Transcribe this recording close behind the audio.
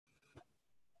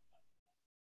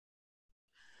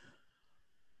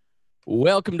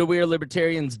Welcome to We're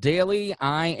Libertarians Daily.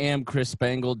 I am Chris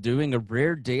Spangle doing a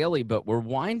rare daily, but we're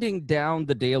winding down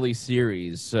the daily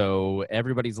series. So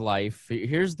everybody's life.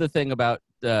 Here's the thing about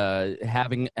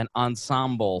having an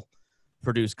ensemble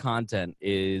produce content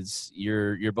is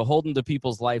you're beholden to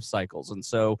people's life cycles. And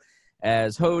so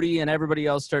as Hody and everybody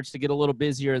else starts to get a little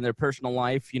busier in their personal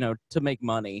life, to make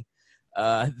money,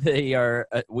 we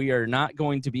are not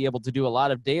going to be able to do a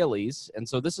lot of dailies, and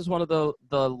so this is one of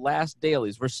the last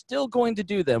dailies. We're still going to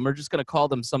do them. We're just going to call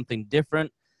them something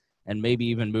different and maybe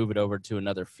even move it over to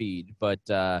another feed, but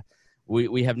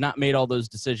we have not made all those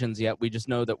decisions yet. We just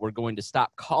know that we're going to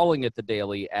stop calling it the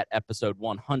daily at episode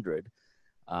 100,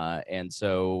 and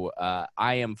so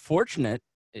I am fortunate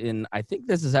I think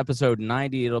this is episode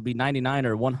 90. It'll be 99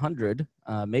 or 100,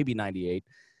 maybe 98,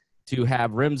 to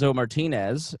have Remso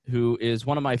Martinez, who is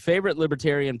one of my favorite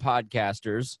libertarian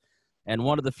podcasters and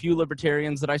one of the few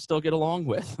libertarians that I still get along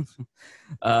with.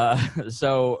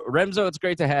 So, Remso, it's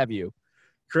great to have you.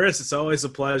 Chris, it's always a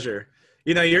pleasure.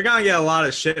 You're going to get a lot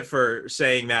of shit for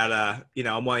saying that,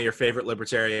 I'm one of your favorite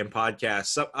libertarian podcasts.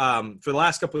 So, for the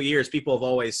last couple of years, people have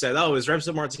always said, oh, is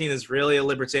Remso Martinez really a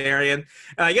libertarian?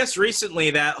 And I guess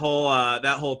recently that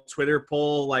whole Twitter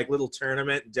poll, like little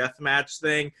tournament deathmatch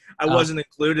thing, I wasn't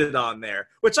included on there,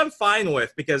 which I'm fine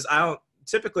with because I don't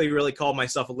typically really call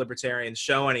myself a libertarian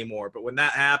show anymore. But when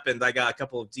that happened, I got a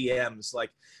couple of DMs like,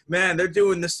 man, they're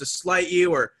doing this to slight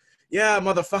you, or yeah,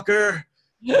 motherfucker,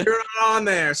 you're not on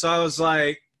there. So I was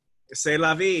like, c'est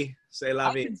la vie. C'est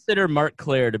la vie. I consider Mark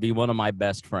Claire to be one of my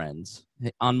best friends.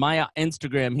 On my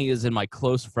Instagram, he is in my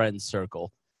close friends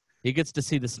circle. He gets to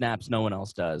see the snaps no one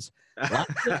else does.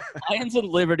 Lions and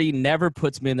Liberty never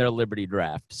puts me in their Liberty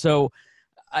draft. So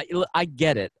I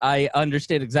get it. I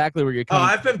understand exactly where you're coming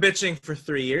from. I've been bitching for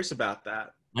 3 years about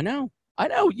that. I know.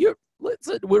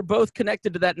 We're both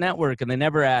connected to that network, and they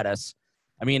never add us.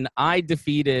 I mean, I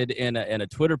defeated in a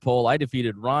Twitter poll, I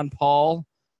defeated Ron Paul.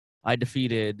 I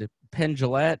defeated Penn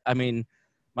Jillette. I mean,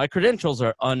 my credentials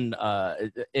are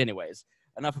anyways,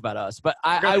 enough about us. But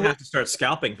I would have to start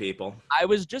scalping people. I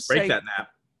was just break saying that nap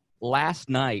last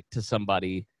night to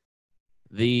somebody,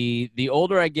 the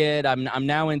older I get, I'm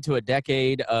now into a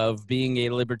decade of being a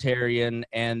libertarian,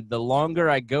 and the longer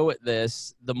I go at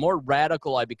this, the more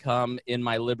radical I become in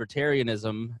my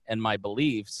libertarianism and my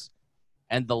beliefs,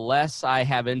 and the less I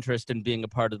have interest in being a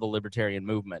part of the libertarian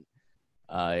movement.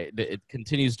 It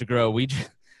continues to grow.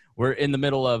 We're in the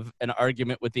middle of an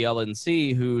argument with the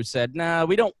LNC, who said, nah,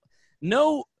 we don't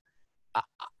know.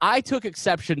 I took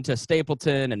exception to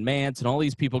Stapleton and Mance and all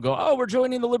these people go, oh, we're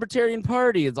joining the Libertarian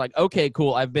Party. It's like, okay,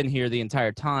 cool. I've been here the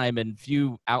entire time, and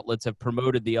few outlets have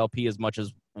promoted the LP as much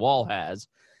as WAL has.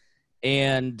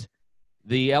 And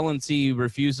the LNC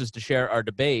refuses to share our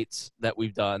debates that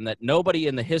we've done, that nobody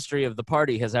in the history of the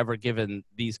party has ever given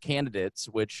these candidates,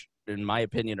 which in my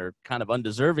opinion are kind of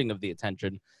undeserving of the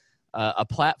attention, a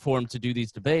platform to do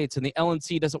these debates. And the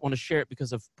LNC doesn't want to share it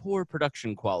because of poor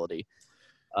production quality.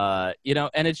 And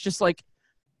it's just like,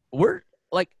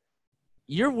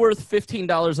 you're worth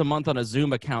 $15 a month on a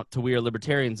Zoom account to We Are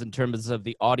Libertarians in terms of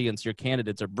the audience your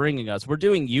candidates are bringing us. We're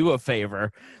doing you a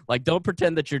favor. Like, don't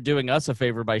pretend that you're doing us a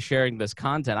favor by sharing this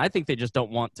content. I think they just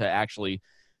don't want to actually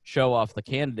show off the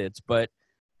candidates. But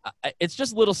it's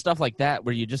just little stuff like that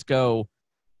where you just go,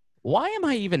 why am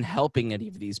I even helping any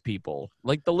of these people?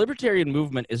 Like, the libertarian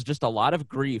movement is just a lot of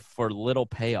grief for little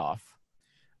payoff.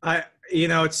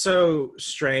 It's so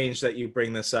strange that you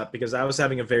bring this up, because I was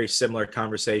having a very similar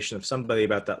conversation with somebody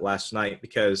about that last night,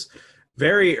 because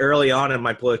very early on in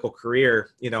my political career,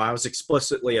 I was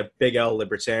explicitly a big L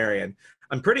libertarian.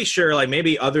 I'm pretty sure, like,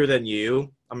 maybe other than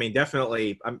you, I mean,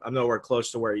 definitely I'm nowhere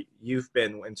close to where you've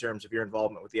been in terms of your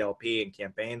involvement with the LP and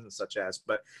campaigns and such as,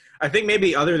 but I think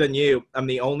maybe other than you, I'm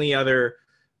the only other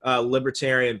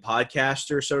libertarian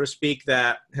podcaster, so to speak,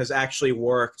 that has actually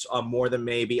worked on more than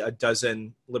maybe a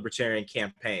dozen libertarian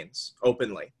campaigns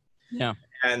openly. Yeah.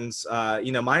 And,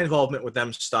 my involvement with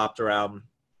them stopped around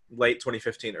late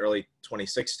 2015, early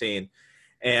 2016.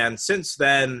 And since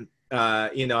then,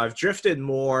 I've drifted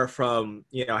more from,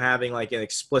 having like an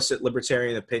explicit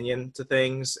libertarian opinion to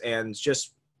things, and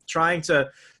just trying to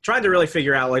really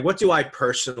figure out, like, what do I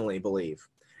personally believe?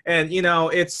 And,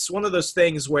 it's one of those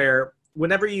things where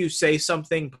whenever you say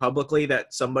something publicly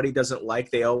that somebody doesn't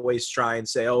like, they always try and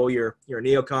say, oh, you're a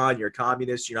neocon, you're a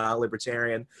communist, you're not a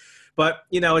libertarian. But,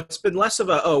 it's been less of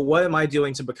a, oh, what am I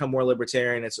doing to become more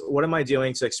libertarian? It's what am I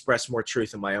doing to express more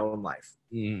truth in my own life?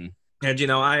 Mm.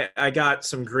 And, I got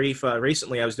some grief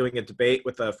recently. I was doing a debate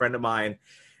with a friend of mine,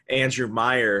 Andrew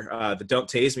Meyer, the Don't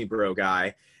Tase Me Bro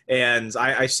guy. And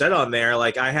I said on there,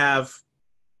 like, I'm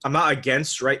not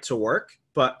against right to work,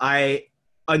 but I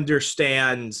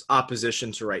understand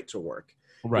opposition to right to work.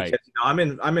 Right. Because I'm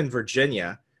in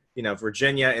Virginia,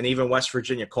 Virginia and even West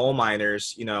Virginia coal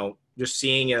miners, just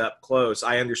seeing it up close,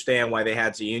 I understand why they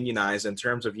had to unionize. In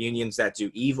terms of unions that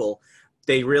do evil,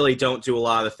 they really don't do a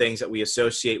lot of the things that we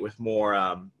associate with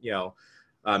more,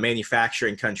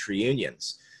 manufacturing country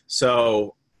unions.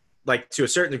 So, like, to a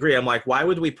certain degree, I'm like, why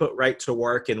would we put right to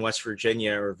work in West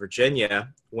Virginia or Virginia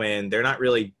when they're not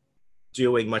really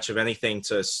doing much of anything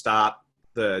to stop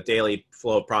the daily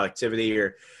flow of productivity,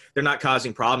 or they're not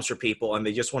causing problems for people, and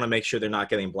they just want to make sure they're not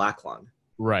getting black lung.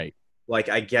 Right. Like,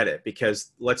 I get it,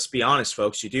 because let's be honest,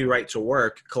 folks, you do right to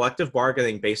work. Collective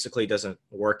bargaining basically doesn't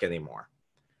work anymore.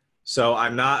 So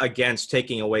I'm not against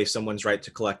taking away someone's right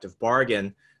to collective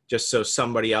bargain just so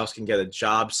somebody else can get a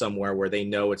job somewhere where they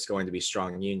know it's going to be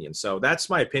strong union. So that's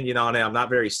my opinion on it. I'm not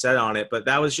very set on it, but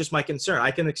that was just my concern.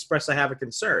 I can express I have a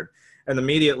concern, and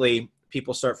immediately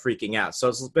people start freaking out. So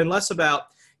it's been less about,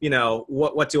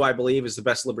 what do I believe is the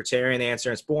best libertarian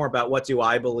answer? It's more about what do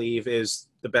I believe is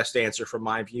the best answer from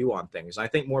my view on things. I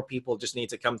think more people just need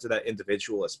to come to that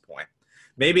individualist point.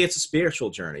 Maybe it's a spiritual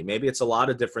journey. Maybe it's a lot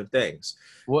of different things.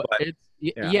 Well, But,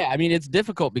 yeah. I mean, it's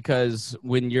difficult because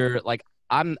when you're like,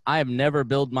 I have never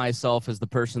billed myself as the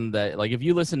person that, like, if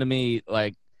you listen to me,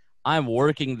 like, I'm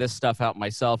working this stuff out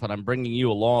myself and I'm bringing you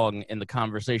along in the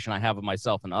conversation I have with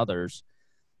myself and others.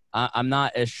 I'm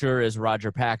not as sure as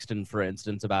Roger Paxton, for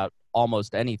instance, about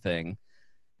almost anything.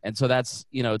 And so that's,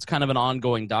 it's kind of an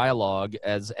ongoing dialogue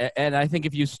and I think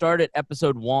if you start at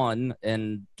episode 1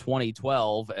 in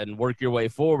 2012 and work your way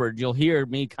forward, you'll hear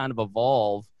me kind of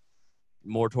evolve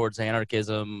more towards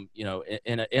anarchism,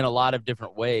 in a lot of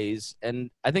different ways.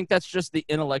 And I think that's just the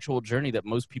intellectual journey that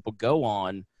most people go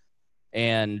on.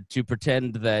 And to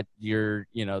pretend that you're,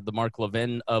 the Mark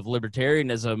Levin of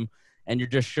libertarianism and you're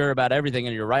just sure about everything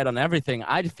and you're right on everything,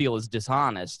 I feel is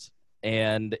dishonest.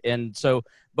 And so,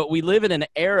 but we live in an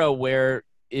era where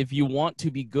if you want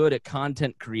to be good at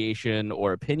content creation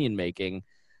or opinion making,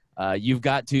 you've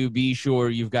got to be sure,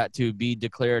 you've got to be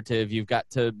declarative, you've got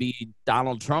to be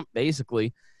Donald Trump,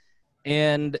 basically.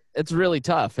 And it's really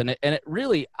tough. And it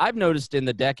really, I've noticed in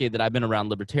the decade that I've been around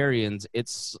libertarians,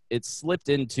 it's slipped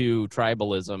into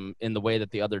tribalism in the way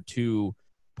that the other two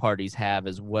parties have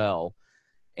as well.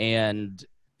 And,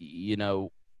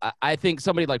 I think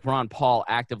somebody like Ron Paul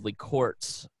actively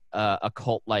courts a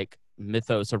cult-like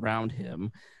mythos around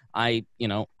him.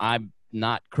 I'm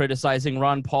not criticizing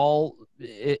Ron Paul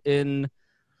in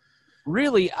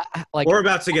really like. We're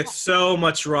about to get so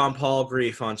much Ron Paul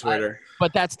grief on Twitter.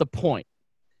 But that's the point,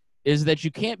 is that you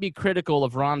can't be critical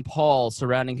of Ron Paul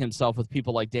surrounding himself with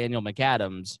people like Daniel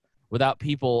McAdams without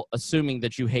people assuming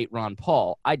that you hate Ron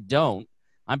Paul. I don't.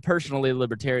 I'm personally a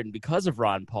libertarian because of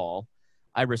Ron Paul.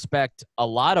 I respect a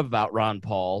lot about Ron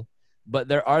Paul, but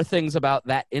there are things about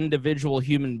that individual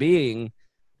human being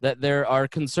that there are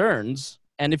concerns.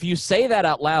 And if you say that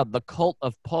out loud, the cult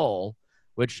of Paul,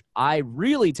 which I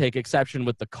really take exception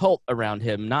with the cult around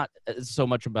him, not so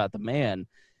much about the man,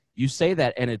 you say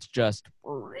that and it's just,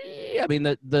 I mean,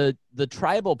 the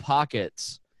tribal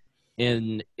pockets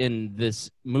in this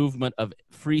movement of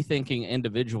free-thinking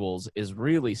individuals is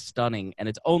really stunning, and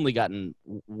it's only gotten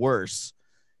worse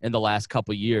in the last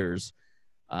couple years.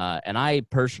 And I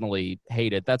personally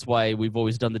hate it. That's why we've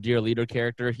always done the Dear Leader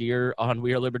character here on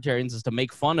We Are Libertarians, is to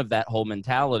make fun of that whole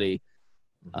mentality.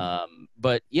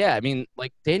 But yeah, I mean,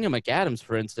 like Daniel McAdams,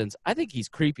 for instance, I think he's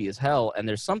creepy as hell, and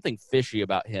there's something fishy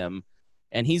about him,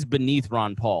 and he's beneath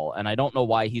Ron Paul, and I don't know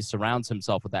why he surrounds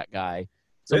himself with that guy.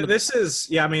 This is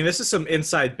some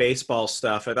inside baseball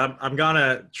stuff, and I'm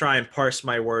gonna try and parse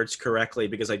my words correctly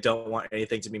because I don't want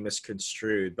anything to be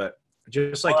misconstrued. But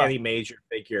just like any major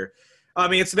figure, I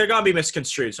mean, they're gonna be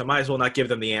misconstrued, so I might as well not give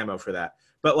them the ammo for that.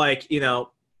 But like,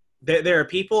 there are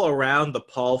people around the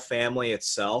Paul family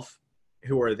itself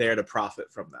who are there to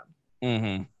profit from them.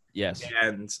 Mm-hmm. Yes,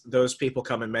 and those people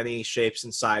come in many shapes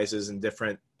and sizes and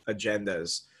different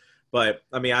agendas. But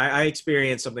I mean, I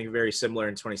experienced something very similar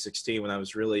in 2016 when I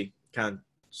was really kind of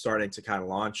starting to kind of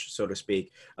launch, so to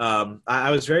speak. I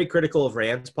was very critical of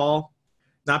Rand Paul,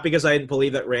 not because I didn't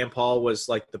believe that Rand Paul was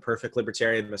like the perfect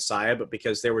libertarian messiah, but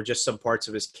because there were just some parts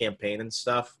of his campaign and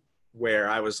stuff where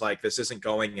I was like, this isn't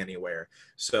going anywhere.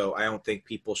 So I don't think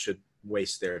people should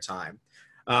waste their time.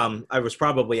 I was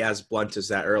probably as blunt as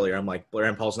that earlier. I'm like,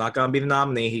 Rand Paul's not going to be the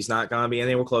nominee. He's not going to be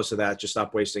anywhere close to that. Just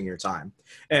stop wasting your time.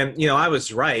 And, I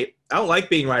was right. I don't like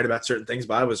being right about certain things,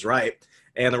 but I was right.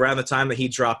 And around the time that he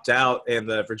dropped out and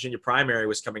the Virginia primary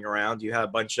was coming around, you had a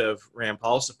bunch of Rand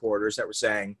Paul supporters that were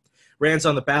saying, Rand's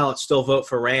on the ballot, still vote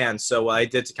for Rand. So what I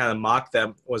did to kind of mock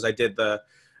them was I did the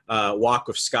Walk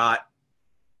with Scott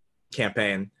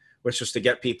campaign, which was to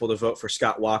get people to vote for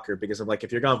Scott Walker, because I'm like,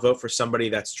 if you're going to vote for somebody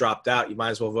that's dropped out, you might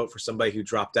as well vote for somebody who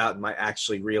dropped out and might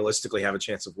actually realistically have a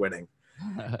chance of winning.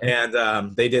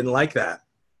 And they didn't like that.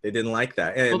 They didn't like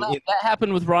that. And Well, that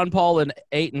happened with Ron Paul in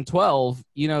 8 and 12.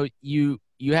 You know, you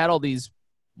had all these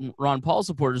Ron Paul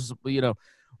supporters, you know,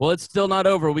 well, it's still not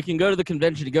over. We can go to the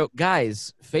convention to go,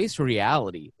 guys, face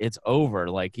reality. It's over.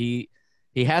 Like he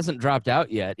hasn't dropped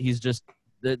out yet. He's just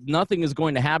nothing is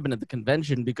going to happen at the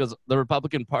convention because the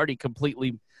Republican Party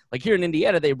completely, like here in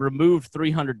Indiana, they removed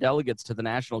 300 delegates to the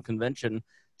national convention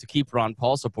to keep Ron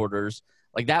Paul supporters.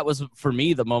 Like that was for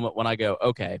me the moment when I go,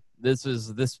 okay, this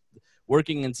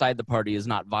working inside the party is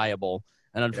not viable.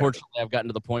 And unfortunately, I've gotten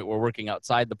to the point where working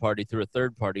outside the party through a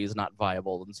third party is not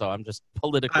viable. And so I'm just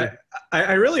politically.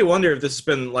 I really wonder if this has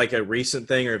been like a recent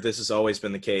thing or if this has always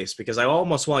been the case, because I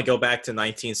almost want to go back to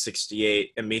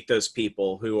 1968 and meet those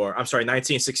people who are,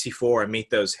 1964 and meet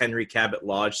those Henry Cabot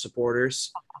Lodge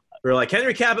supporters. We're like,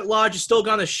 Henry Cabot Lodge is still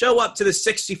going to show up to the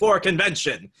 64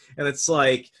 convention. And it's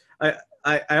like,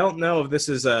 I don't know if this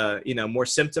is more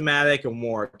symptomatic or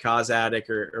more causatic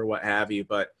or what have you,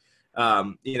 but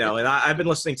and I've been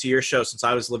listening to your show since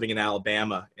I was living in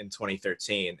Alabama in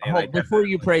 2013. And before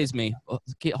you praise me,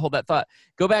 hold that thought.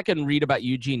 Go back and read about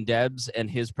Eugene Debs and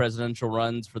his presidential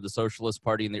runs for the Socialist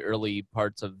Party in the early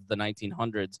parts of the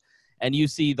 1900s, and you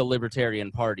see the Libertarian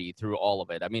Party through all of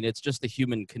it. I mean, it's just the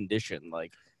human condition.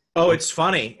 Like, it's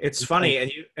funny. It's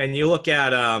funny, and you look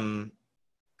at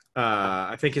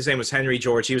I think his name was Henry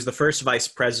George. He was the first vice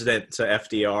president to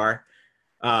FDR.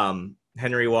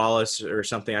 Henry Wallace or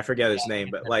something. I forget his name,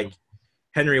 but like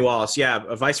Henry Wallace. Yeah.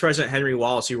 Vice President Henry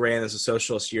Wallace, who ran as a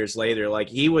socialist years later, like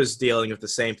he was dealing with the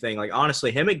same thing. Like,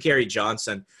 honestly, him and Gary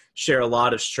Johnson share a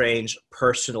lot of strange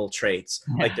personal traits,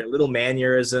 like their little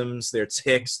mannerisms, their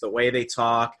tics, the way they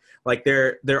talk. Like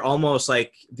they're almost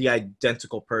like the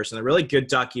identical person. A really good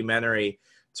documentary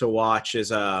to watch is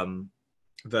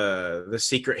the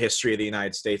Secret History of the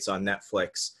United States on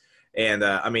Netflix. And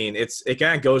it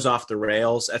kind of goes off the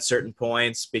rails at certain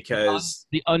points because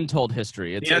the untold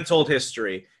history. Untold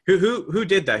history. Who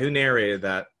did that? Who narrated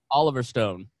that? Oliver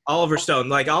Stone. Oliver Stone.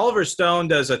 Like Oliver Stone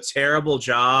does a terrible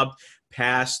job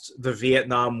past the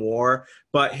Vietnam War,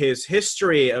 but his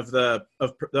history of the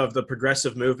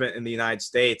progressive movement in the United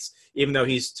States, even though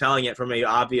he's telling it from an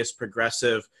obvious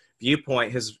progressive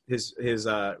viewpoint, his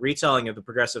retelling of the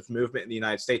progressive movement in the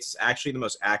United States is actually the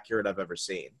most accurate I've ever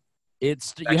seen. You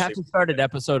have to start at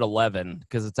episode 11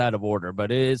 because it's out of order,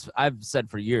 but it is. I've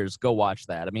said for years, go watch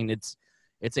that. I mean, it's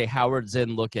a Howard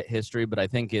Zinn look at history, but I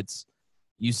think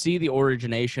you see the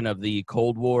origination of the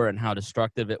Cold War and how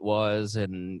destructive it was,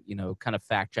 and kind of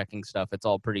fact checking stuff. It's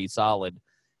all pretty solid.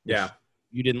 Yeah,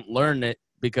 you didn't learn it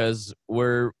because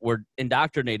we're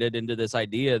indoctrinated into this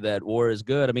idea that war is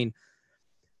good. I mean.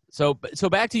 So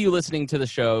back to you listening to the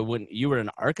show when you were in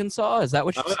Arkansas. Is that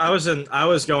what you said? I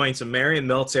was going to Marion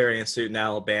Military Institute in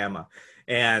Alabama,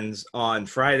 and on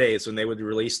Fridays when they would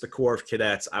release the Corps of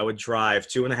Cadets, I would drive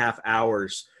 2.5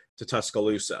 hours to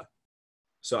Tuscaloosa.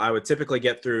 So I would typically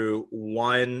get through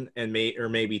one or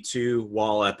maybe two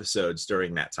WAL episodes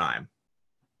during that time.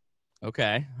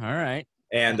 Okay, all right.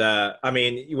 And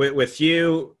with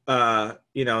you, call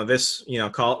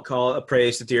it a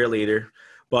praise to dear leader,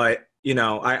 but.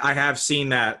 I have seen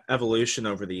that evolution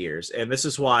over the years. And this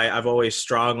is why I've always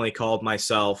strongly called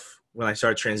myself, when I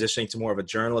started transitioning to more of a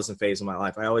journalism phase of my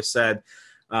life, I always said,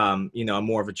 I'm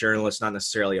more of a journalist, not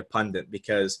necessarily a pundit,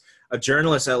 because a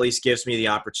journalist at least gives me the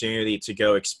opportunity to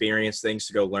go experience things,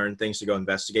 to go learn things, to go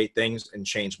investigate things and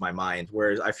change my mind.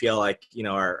 Whereas I feel like,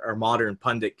 our modern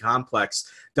pundit complex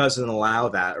doesn't allow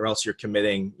that, or else you're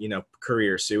committing,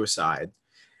 career suicide.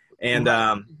 And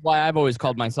why I've always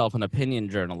called myself an opinion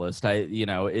journalist. I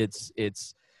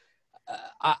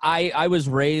was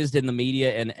raised in the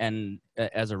media and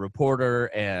as a reporter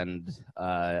and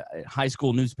high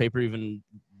school newspaper, even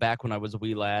back when I was a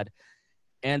wee lad.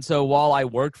 And so while I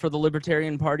worked for the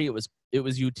Libertarian Party, it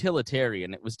was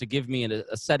utilitarian. It was to give me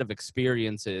a set of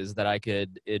experiences that I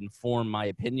could inform my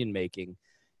opinion making,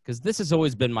 because this has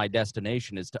always been my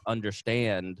destination, is to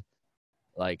understand.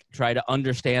 Like, try to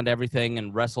understand everything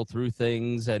and wrestle through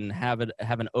things and have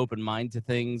an open mind to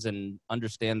things and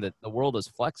understand that the world is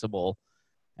flexible.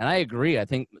 And I agree. I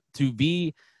think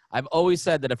I've always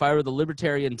said that if I were the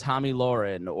libertarian Tommy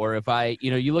Lauren, or if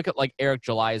you look at like Eric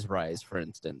July's rise, for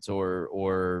instance,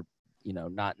 or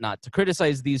not to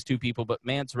criticize these two people, but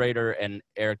Mance Rayder and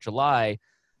Eric July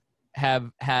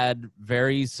have had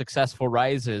very successful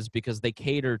rises because they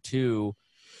cater to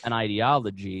an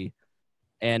ideology,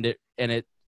 and it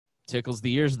tickles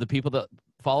the ears of the people that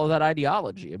follow that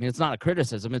ideology. I mean, it's not a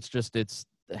criticism. It's just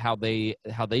how they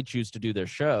choose to do their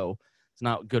show. It's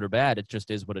not good or bad. It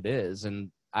just is what it is.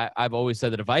 And I've always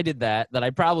said that if I did that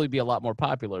I'd probably be a lot more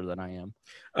popular than I am.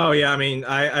 Oh, yeah. I mean,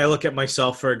 I look at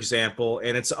myself, for example,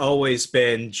 and it's always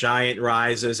been giant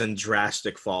rises and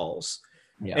drastic falls.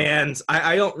 Yeah. And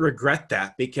I don't regret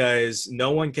that, because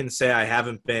no one can say I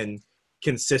haven't been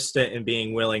consistent in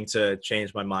being willing to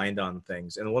change my mind on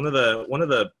things. And one of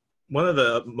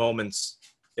the moments,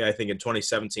 I think, in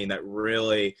 2017 that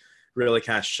really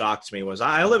kind of shocked me was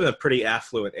I live in a pretty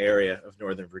affluent area of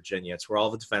Northern Virginia. It's where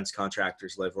all the defense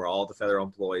contractors live, where all the federal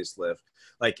employees live.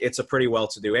 Like, it's a pretty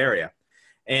well-to-do area.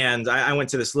 And I went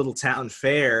to this little town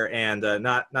fair, and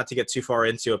not to get too far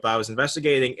into it, but I was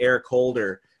investigating Eric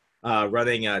Holder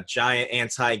running a giant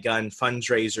anti-gun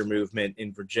fundraiser movement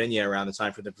in Virginia around the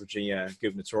time for the Virginia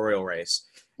gubernatorial race.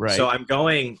 Right. So I'm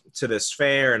going to this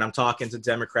fair, and I'm talking to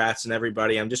Democrats and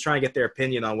everybody. I'm just trying to get their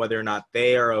opinion on whether or not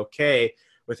they are okay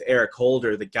with Eric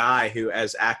Holder, the guy who,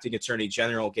 as acting attorney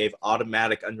general, gave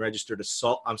automatic unregistered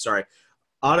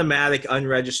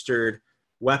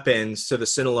weapons to the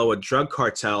Sinaloa drug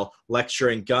cartel,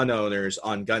 lecturing gun owners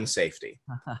on gun safety.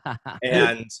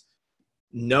 And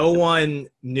no one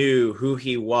knew who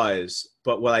he was,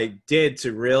 but what I did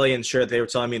to really ensure that they were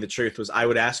telling me the truth was I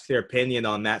would ask their opinion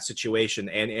on that situation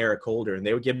and Eric Holder, and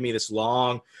they would give me this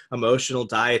long emotional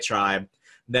diatribe.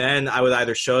 Then I would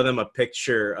either show them a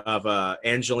picture of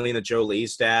Angelina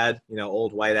Jolie's dad,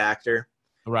 old white actor.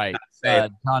 Right.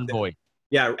 John Voight.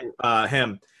 Yeah,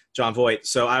 him. John Voight.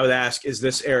 So I would ask, is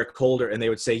this Eric Holder? And they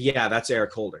would say, yeah, that's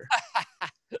Eric Holder.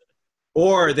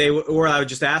 Or I would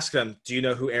just ask them, do you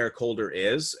know who Eric Holder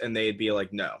is? And they'd be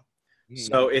like, no.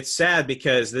 So it's sad,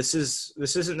 because this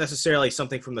isn't necessarily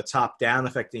something from the top down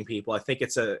affecting people. I think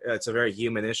it's a very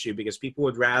human issue, because people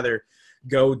would rather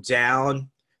go down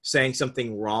saying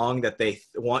something wrong that they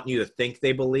want you to think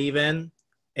they believe in,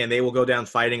 and they will go down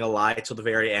fighting a lie till the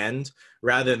very end,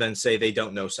 rather than say they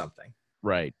don't know something.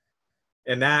 Right.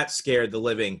 And that scared the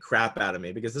living crap out of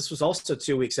me, because this was also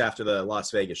 2 weeks after the Las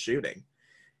Vegas shooting.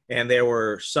 And there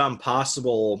were some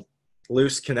possible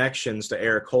loose connections to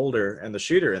Eric Holder and the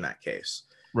shooter in that case.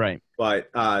 Right. But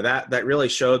that really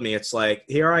showed me, it's like,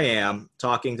 here I am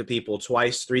talking to people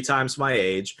 3 times my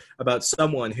age about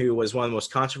someone who was one of the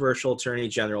most controversial attorney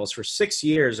generals for 6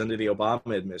 years under the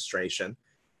Obama administration,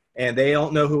 and they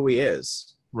don't know who he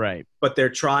is. Right. But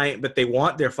they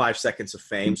want their 5 seconds of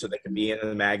fame so they can be in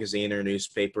a magazine or a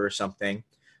newspaper or something.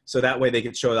 So that way they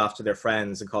could show it off to their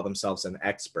friends and call themselves an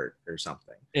expert or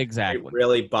something. Exactly. It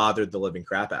really bothered the living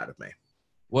crap out of me.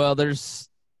 Well, here's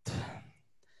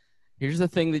the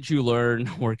thing that you learn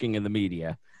working in the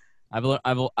media. I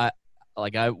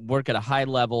work at a high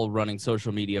level running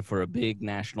social media for a big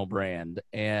national brand,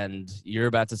 and you're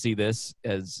about to see this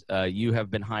as you have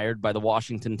been hired by the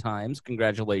Washington Times.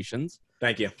 Congratulations.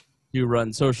 Thank you. You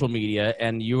run social media,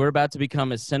 and you are about to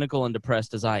become as cynical and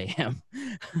depressed as I am.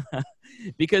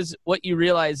 Because what you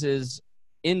realize is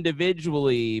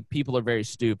individually people are very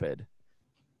stupid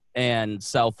and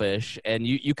selfish, and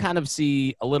you kind of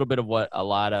see a little bit of what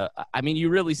you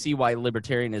really see why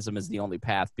libertarianism is the only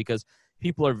path, because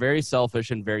people are very selfish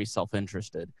and very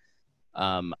self-interested.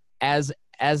 As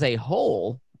a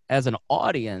whole, as an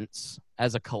audience,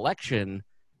 as a collection,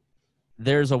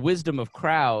 there's a wisdom of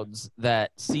crowds that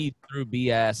see through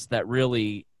BS that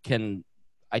really can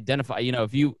identify.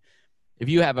 If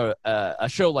you have a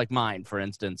show like mine, for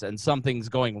instance, and something's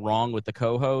going wrong with the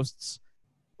co-hosts,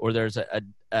 or there's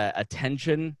a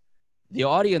tension, the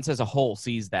audience as a whole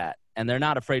sees that, and they're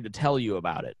not afraid to tell you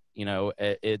about it.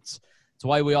 It's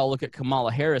why we all look at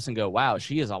Kamala Harris and go, wow,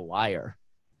 she is a liar.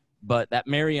 But that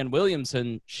Marianne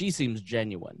Williamson, she seems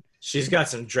genuine. She's got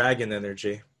some dragon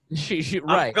energy. She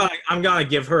right. I'm gonna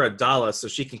give her $1 so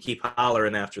she can keep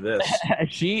hollering after this.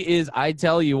 She is. I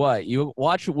tell you what, you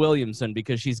watch Williamson,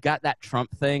 because she's got that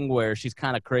Trump thing where she's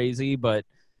kind of crazy, but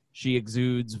she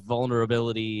exudes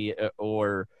vulnerability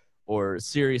or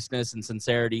seriousness and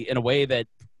sincerity in a way that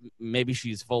maybe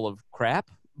she's full of crap,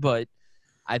 but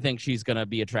I think she's gonna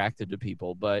be attractive to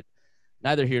people. But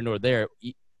neither here nor there.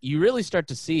 You really start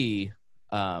to see.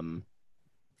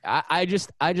 I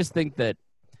just think that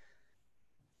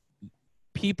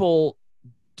people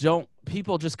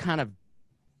just kind of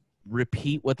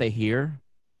repeat what they hear,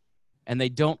 and they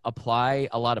don't apply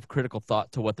a lot of critical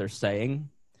thought to what they're saying.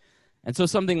 And so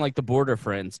something like the border,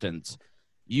 for instance,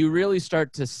 you really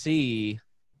start to see,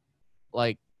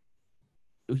 like,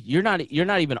 you're not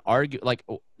even arguing, like,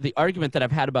 the argument that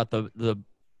I've had about the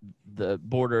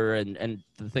border and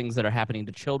the things that are happening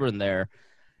to children there.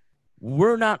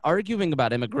 We're not arguing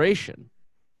about immigration.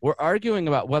 We're arguing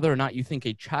about whether or not you think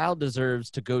a child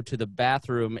deserves to go to the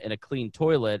bathroom in a clean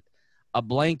toilet a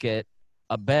blanket,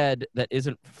 a bed that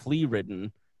isn't flea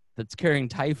ridden, that's carrying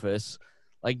typhus.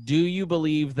 Like, do you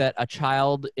believe that a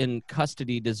child in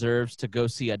custody deserves to go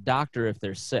see a doctor if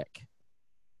they're sick?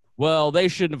 Well, they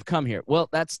shouldn't have come here. Well,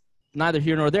 that's neither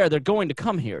here nor there. They're going to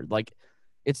come here. Like,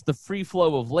 it's the free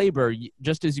flow of labor.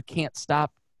 Just as you can't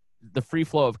stop the free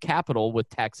flow of capital with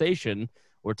taxation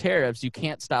or tariffs, you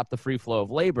can't stop the free flow of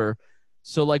labor.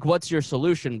 So, like, what's your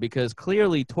solution? Because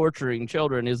clearly torturing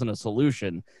children isn't a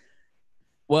solution.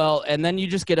 Well, and then you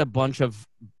just get a bunch of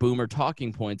boomer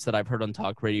talking points that I've heard on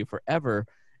talk radio forever,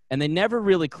 and they never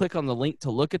really click on the link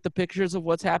to look at the pictures of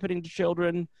what's happening to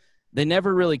children. They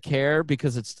never really care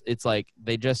because it's like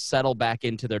they just settle back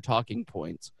into their talking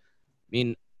points. I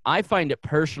mean, I find it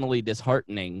personally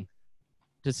disheartening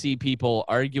to see people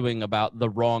arguing about the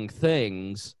wrong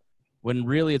things when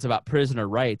really it's about prisoner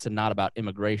rights and not about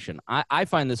immigration. I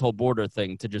find this whole border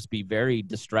thing to just be very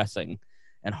distressing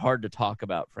and hard to talk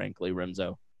about, frankly,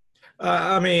 Remso.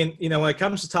 I mean, when it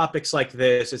comes to topics like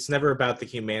this, it's never about the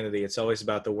humanity. It's always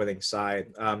about the winning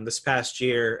side. This past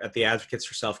year at the Advocates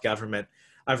for Self-Government,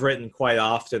 I've written quite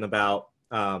often about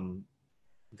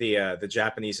the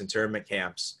Japanese internment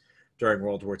camps during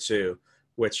World War II,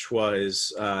 which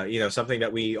was, something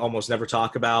that we almost never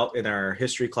talk about in our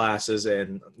history classes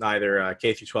in neither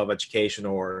K through 12 education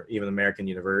or even American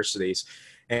universities.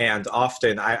 And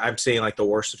often I'm seeing like the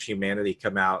worst of humanity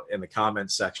come out in the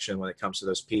comments section when it comes to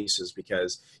those pieces,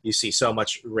 because you see so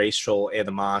much racial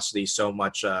animosity, so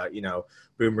much,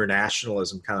 boomer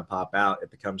nationalism kind of pop out.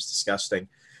 It becomes disgusting.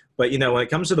 But, when it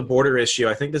comes to the border issue,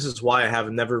 I think this is why I have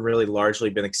never really largely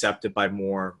been accepted by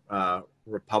more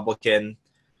Republican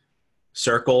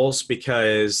circles,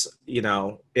 because,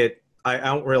 I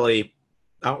don't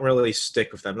really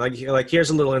stick with them. Like here's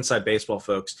a little inside baseball,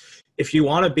 folks. If you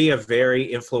want to be a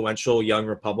very influential young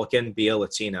Republican, be a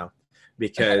Latino,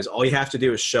 because all you have to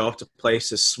do is show up to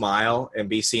places, smile, and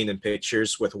be seen in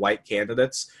pictures with white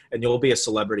candidates, and you'll be a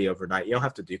celebrity overnight. You don't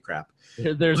have to do crap.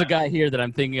 There's a guy here that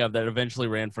I'm thinking of that eventually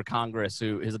ran for Congress,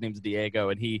 who his name's Diego,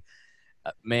 and he,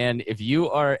 man, if you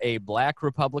are a black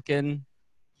Republican,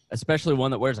 especially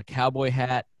one that wears a cowboy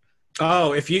hat.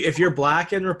 Oh, if you're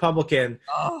black and Republican,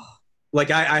 like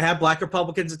I have black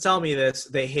Republicans that tell me this,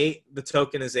 they hate the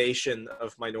tokenization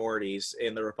of minorities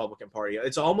in the Republican Party.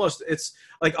 It's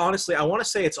like, honestly, I want to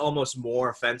say it's almost more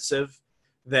offensive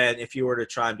than if you were to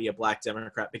try and be a black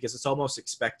Democrat, because it's almost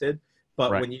expected.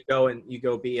 But Right. when you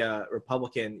go be a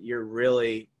Republican,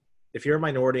 if you're a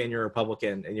minority and you're a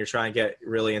Republican and you're trying to get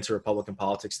really into Republican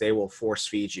politics, they will force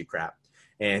feed you crap.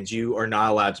 And you are not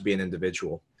allowed to be an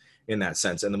individual in that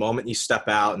sense. And the moment you step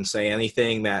out and say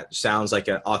anything that sounds like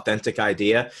an authentic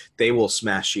idea, they will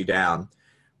smash you down.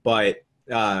 But,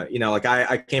 like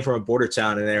I came from a border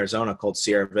town in Arizona called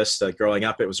Sierra Vista. Growing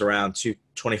up, it was around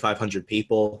 2,500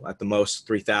 people, at the most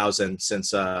 3,000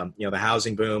 since, the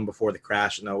housing boom before the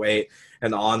crash in 2008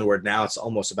 and onward. Now it's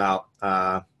almost about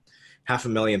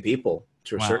 500,000 people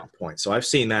to a certain point. So I've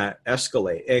seen that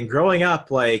escalate. And growing up,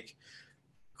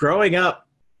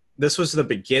 this was the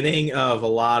beginning of a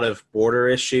lot of border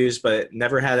issues, but it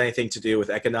never had anything to do with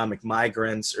economic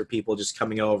migrants or people just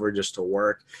coming over just to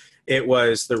work. It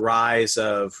was the rise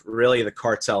of really the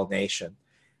cartel nation.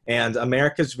 And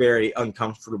America's very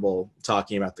uncomfortable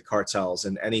talking about the cartels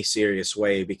in any serious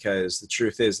way, because the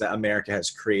truth is that America has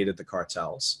created the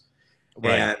cartels.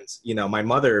 Right. And, my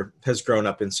mother has grown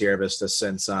up in Sierra Vista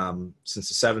since the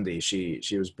 70s.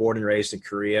 She was born and raised in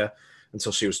Korea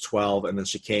until she was 12, and then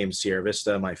she came to Sierra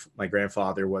Vista. My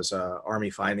grandfather was Army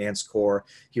Finance Corps.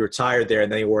 He retired there, and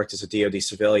then he worked as a DoD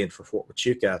civilian for Fort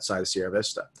Huachuca outside of Sierra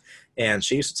Vista. And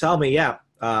she used to tell me,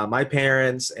 my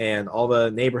parents and all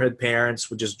the neighborhood parents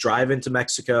would just drive into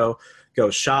Mexico, go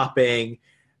shopping,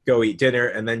 go eat dinner,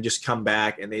 and then just come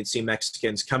back, and they'd see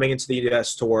Mexicans coming into the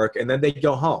U.S. to work, and then they'd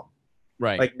go home.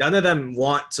 Right. Like, none of them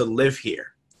want to live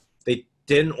here. They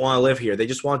didn't want to live here. They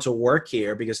just wanted to work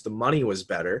here because the money was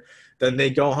better. Then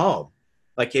they'd go home.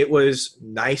 Like, it was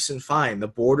nice and fine. The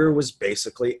border was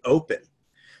basically open.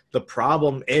 The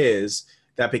problem is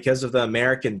that because of the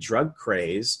American drug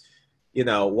craze,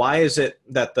 why is it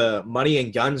that the money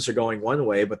and guns are going one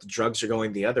way, but the drugs are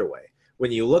going the other way?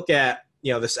 When you look at,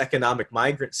 this economic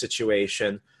migrant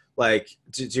situation, like,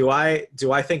 do I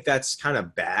think that's kind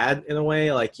of bad in a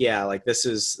way? Like, yeah, like this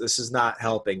is not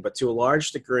helping, but to a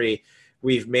large degree,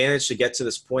 we've managed to get to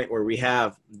this point where we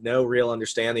have no real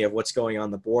understanding of what's going on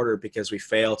the border because we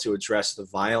fail to address the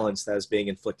violence that is being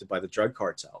inflicted by the drug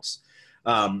cartels.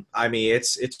 I mean,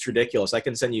 it's ridiculous. I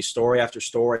can send you story after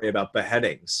story about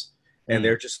beheadings, and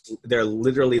they're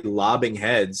literally lobbing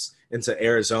heads into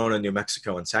Arizona, New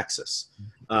Mexico, and Texas.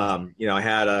 I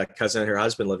had a cousin and her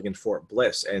husband living in Fort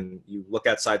Bliss, and you look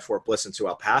outside Fort Bliss into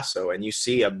El Paso, and you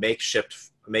see a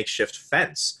makeshift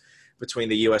fence between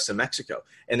the U.S. and Mexico,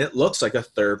 and it looks like a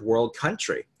third world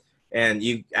country. And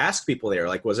you ask people there,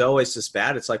 like, was it always this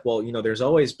bad? It's like, well, there's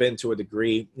always been, to a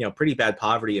degree, pretty bad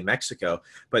poverty in Mexico,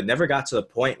 but it never got to the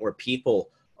point where people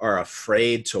are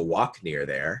afraid to walk near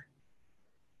there.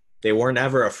 They weren't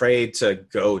ever afraid to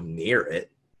go near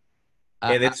it.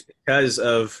 And it's because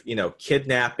of,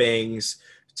 kidnappings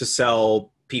to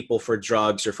sell people for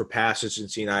drugs or for passage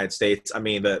into the United States. I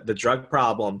mean, the drug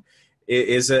problem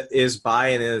is by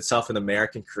and in itself an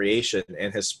American creation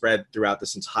and has spread throughout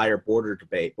this entire border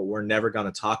debate, but we're never going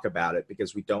to talk about it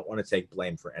because we don't want to take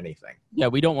blame for anything. Yeah,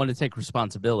 we don't want to take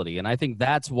responsibility. And I think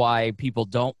that's why people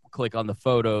don't click on the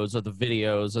photos or the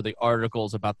videos or the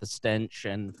articles about the stench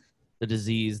and the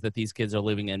disease that these kids are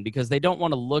living in, because they don't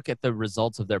want to look at the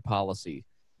results of their policy.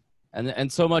 And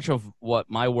so much of what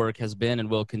my work has been and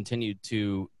will continue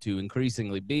to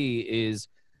increasingly be is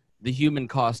the human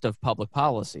cost of public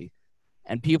policy.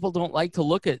 And people don't like to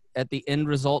look at the end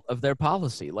result of their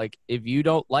policy. Like, if you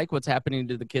don't like what's happening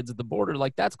to the kids at the border,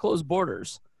 like, that's closed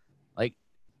borders. Like,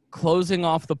 closing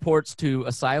off the ports to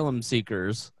asylum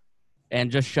seekers and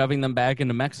just shoving them back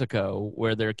into Mexico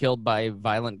where they're killed by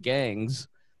violent gangs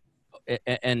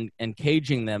and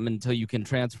caging them until you can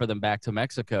transfer them back to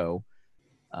Mexico.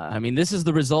 I mean, this is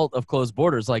the result of closed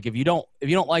borders. Like, if you don't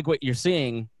like what you're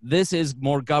seeing, this is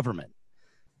more government.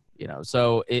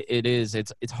 So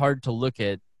it's hard to look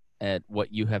at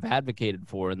what you have advocated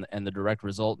for and the direct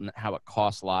result and how it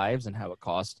costs lives and how it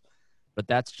costs. But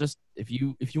that's just, if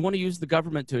you want to use the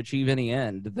government to achieve any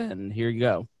end, then here you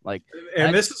go.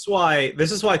 This is why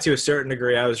to a certain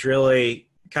degree I was really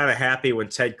kind of happy when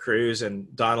Ted Cruz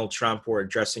and Donald Trump were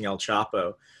addressing El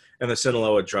Chapo and the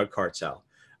Sinaloa drug cartel.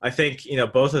 I think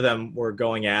both of them were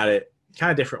going at it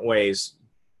kind of different ways.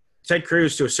 Ted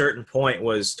Cruz, to a certain point,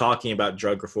 was talking about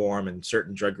drug reform and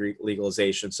certain drug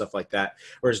legalization, stuff like that.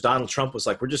 Whereas Donald Trump was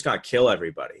like, we're just going to kill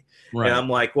everybody. Right. And I'm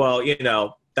like, well,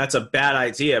 that's a bad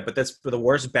idea, but that's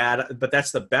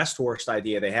that's the best worst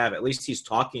idea they have. At least he's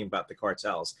talking about the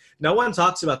cartels. No one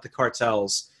talks about the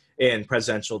cartels in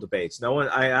presidential debates.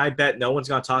 I bet no one's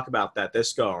going to talk about that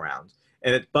this go around.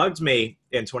 And it bugged me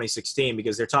in 2016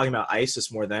 because they're talking about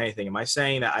ISIS more than anything. Am I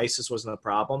saying that ISIS wasn't a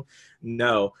problem?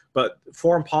 No. But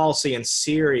foreign policy in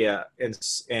Syria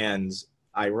and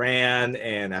Iran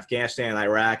and Afghanistan and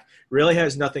Iraq really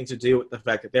has nothing to do with the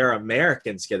fact that there are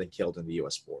Americans getting killed in the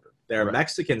U.S. border. There are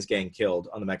Mexicans getting killed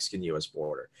on the Mexican-U.S.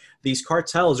 border. These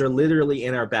cartels are literally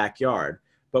in our backyard,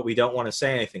 but we don't want to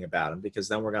say anything about them because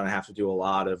then we're going to have to do a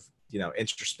lot of,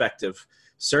 introspective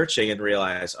searching and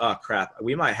realize, oh crap,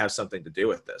 we might have something to do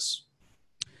with this.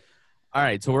 All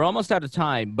right, so we're almost out of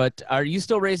time, but are you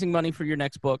still raising money for your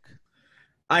next book?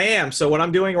 I am. So what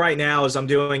I'm doing right now is I'm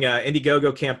doing an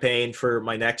Indiegogo campaign for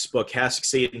my next book, Has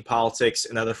Succeeded in Politics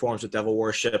and Other Forms of Devil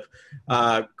Worship.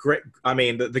 Great. I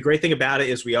mean, the great thing about it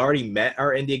is we already met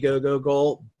our Indiegogo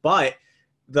goal, but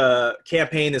the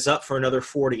campaign is up for another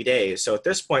 40 days. So at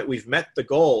this point, we've met the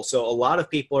goal. So a lot of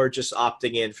people are just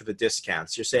opting in for the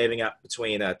discounts. You're saving up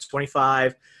between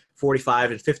 25,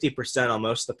 45, and 50% on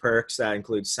most of the perks. That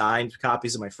includes signed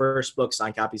copies of my first book,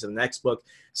 signed copies of the next book,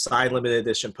 signed limited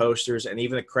edition posters, and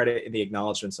even a credit in the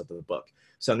acknowledgments of the book.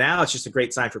 So now it's just a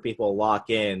great time for people to lock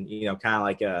in, kind of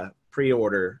like a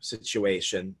pre-order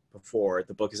situation before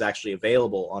the book is actually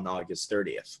available on August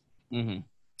 30th. Mm-hmm.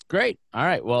 Great. All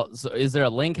right. Well, so is there a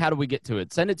link? How do we get to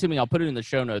it? Send it to me. I'll put it in the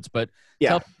show notes, but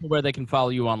tell people where they can follow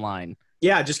you online.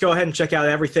 Yeah, just go ahead and check out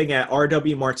everything at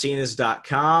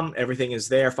rwmartinez.com. Everything is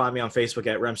there. Find me on Facebook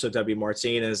at Remso W.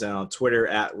 Martinez and on Twitter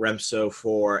at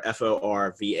Remso4,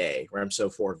 F-O-R-V-A,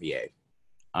 Remso4VA.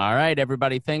 All right,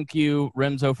 everybody. Thank you,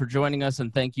 Remso, for joining us,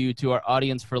 and thank you to our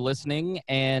audience for listening.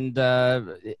 And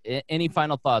any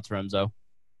final thoughts, Remso?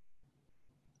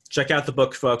 Check out the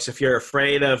book, folks. If you're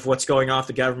afraid of what's going on with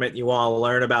the government, you want to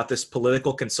learn about this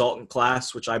political consultant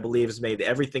class, which I believe has made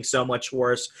everything so much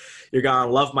worse, you're going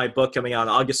to love my book coming out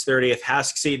on August 30th, Has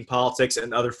Succeeded in Politics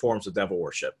and Other Forms of Devil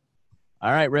Worship.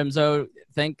 All right, Remso,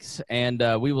 thanks, and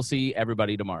we will see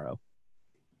everybody tomorrow.